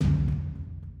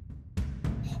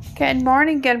Good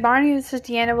morning, good morning. This is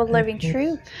Deanna with Living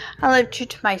True. I live true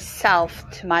to myself,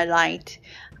 to my light.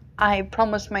 I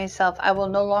promise myself I will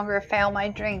no longer fail my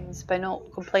dreams by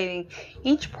not completing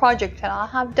each project that I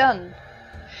have done.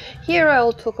 Here I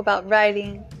will talk about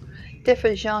writing,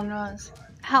 different genres,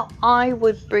 how I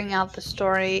would bring out the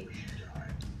story,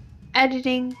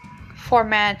 editing,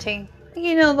 formatting,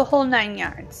 the whole 9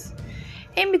 yards.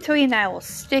 In between, I will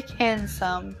stick in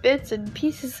some bits and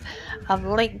pieces of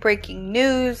late breaking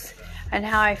news and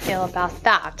how I feel about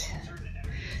that.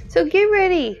 So get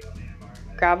ready.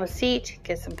 Grab a seat,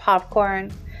 get some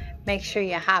popcorn. Make sure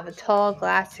you have a tall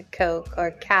glass of Coke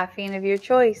or caffeine of your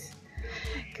choice,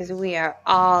 because we are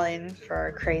all in for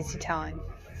a crazy time.